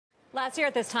Last year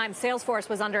at this time, Salesforce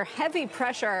was under heavy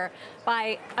pressure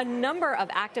by a number of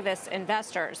activist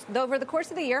investors. Though over the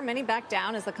course of the year, many backed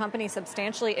down as the company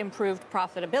substantially improved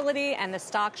profitability and the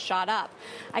stock shot up.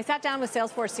 I sat down with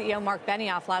Salesforce CEO Marc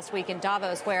Benioff last week in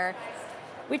Davos, where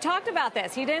we talked about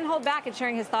this. He didn't hold back in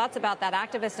sharing his thoughts about that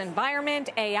activist environment,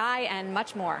 AI, and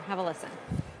much more. Have a listen.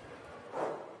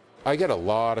 I get a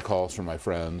lot of calls from my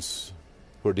friends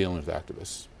who are dealing with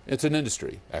activists. It's an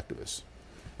industry, activists.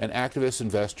 And activist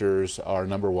investors are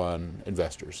number one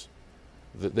investors.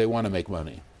 They want to make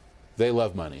money. They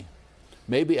love money.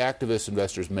 Maybe activist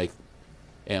investors make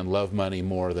and love money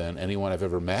more than anyone I've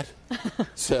ever met.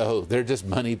 So they're just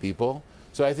money people.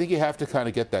 So I think you have to kind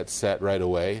of get that set right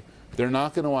away. They're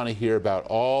not going to want to hear about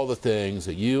all the things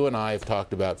that you and I have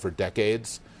talked about for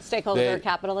decades. Stakeholder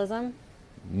capitalism?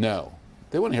 No.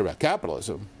 They want to hear about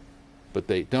capitalism, but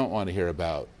they don't want to hear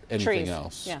about anything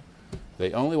else. Yeah.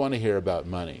 They only want to hear about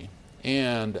money.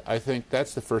 And I think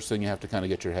that's the first thing you have to kind of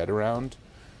get your head around.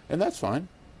 And that's fine.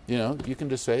 You know, you can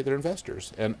just say they're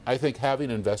investors. And I think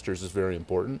having investors is very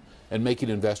important, and making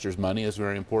investors money is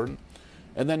very important.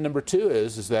 And then number two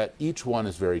is that each one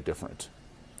is very different.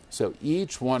 So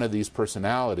each one of these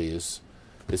personalities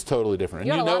is totally different.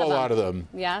 And you know a lot of them.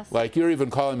 Yes. Like you're even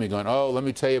calling me going, oh, let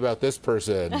me tell you about this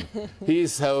person.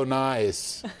 He's so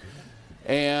nice.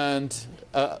 And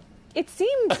it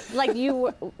seemed like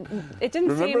it didn't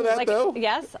remember seem that, like, though?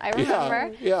 Yes, I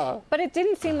remember. Yeah. But it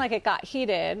didn't seem like it got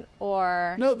heated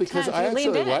or no, because I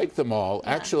actually like them all.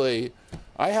 Yeah. Actually,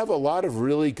 I have a lot of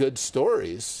really good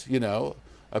stories, you know,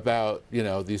 about, you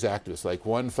know, these activists. Like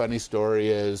one funny story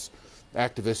is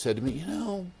activist said to me, you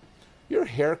know, your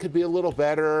hair could be a little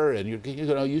better, and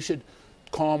you should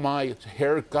call my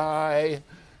hair guy.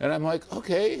 And I'm like,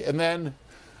 okay. And then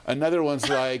another one's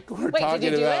like, we're talking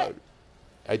did you about. do it?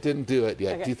 I didn't do it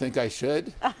yet. Okay. Do you think I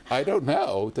should? I don't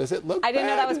know. Does it look I didn't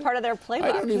bad? know that was part of their playbook.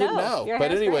 I don't even know.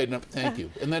 But anyway, no, thank you.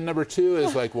 And then number two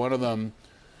is like one of them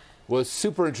was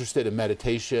super interested in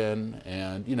meditation.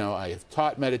 And, you know, I have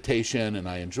taught meditation and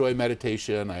I enjoy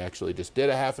meditation. I actually just did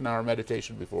a half an hour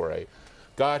meditation before I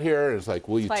got here. And it's like,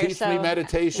 will you teach me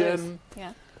meditation?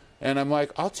 Yeah. And I'm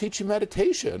like, I'll teach you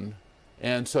meditation.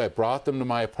 And so I brought them to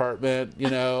my apartment, you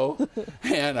know,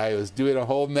 and I was doing a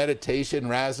whole meditation,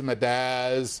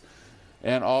 razzmatazz,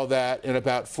 and all that. And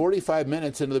about 45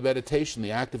 minutes into the meditation, the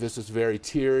activist is very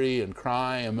teary and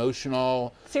crying,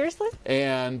 emotional. Seriously?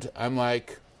 And I'm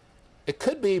like, it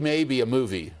could be maybe a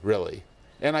movie, really.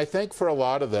 And I think for a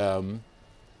lot of them,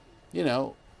 you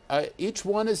know, each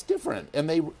one is different, and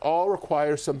they all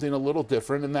require something a little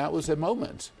different, and that was a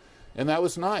moment. And that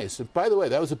was nice. And by the way,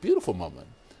 that was a beautiful moment.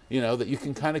 You know, that you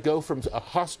can kind of go from a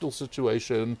hostile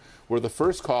situation where the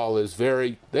first call is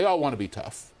they all want to be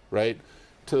tough, right?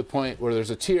 To the point where there's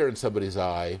a tear in somebody's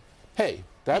eye. Hey,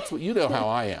 that's what, you know how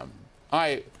I am.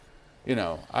 I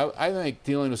think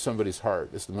dealing with somebody's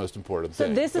heart is the most important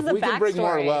thing. This is if we can bring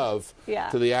more love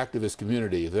to the activist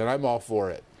community, then I'm all for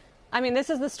it. I mean, this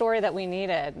is the story that we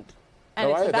needed.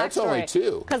 And that's only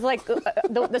two. Because, like,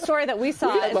 the story that we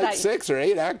saw is like that 6 or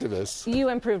 8 activists. You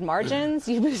improved margins,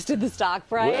 you boosted the stock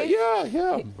price. Well,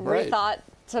 yeah, right. Rethought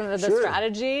some of the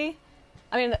strategy.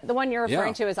 I mean, the one you're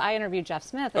referring to is I interviewed Jeff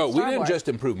Smith. We didn't just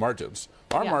improve margins.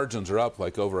 Our margins are up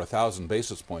like over 1,000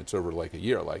 basis points over like a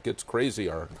year. Like, it's crazy.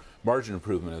 Our margin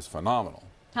improvement is phenomenal.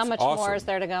 How much more is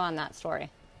there to go on that story?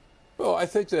 Well, I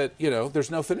think that, you know,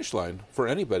 there's no finish line for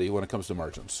anybody when it comes to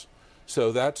margins.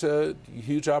 So that's a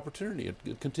huge opportunity.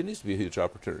 It continues to be a huge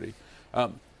opportunity.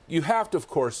 You have to, of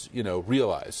course, you know,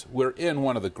 realize we're in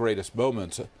one of the greatest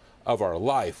moments of our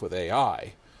life with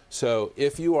AI. So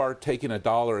if you are taking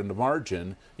 $1 into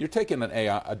margin, you're taking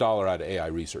a dollar out of AI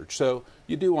research. So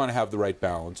you do want to have the right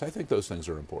balance. I think those things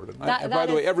are important. And by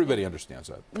the way, everybody understands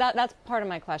that. That's part of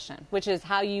my question, which is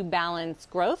how you balance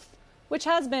growth, which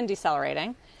has been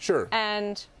decelerating. Sure.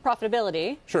 And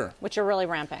profitability. Sure. Which are really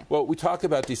ramping. Well, we talk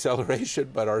about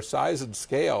deceleration, but our size and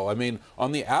scale, I mean,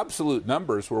 on the absolute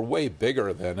numbers, we're way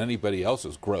bigger than anybody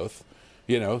else's growth.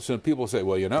 You know, so people say,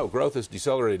 well, you know, growth is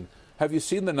decelerating. Have you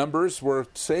seen the numbers? We're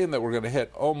saying that we're going to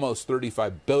hit almost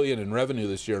 $35 billion in revenue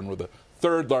this year, and we're the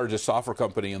 3rd largest software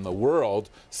company in the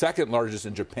world, 2nd largest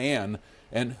in Japan.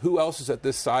 And who else is at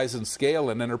this size and scale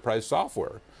in enterprise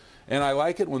software? And I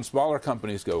like it when smaller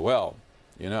companies go, well,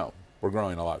 you know, we're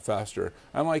growing a lot faster.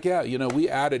 I'm like, yeah, you know, we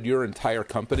added your entire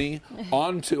company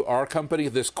onto our company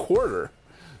this quarter.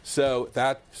 So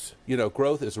that's, you know,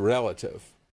 growth is relative.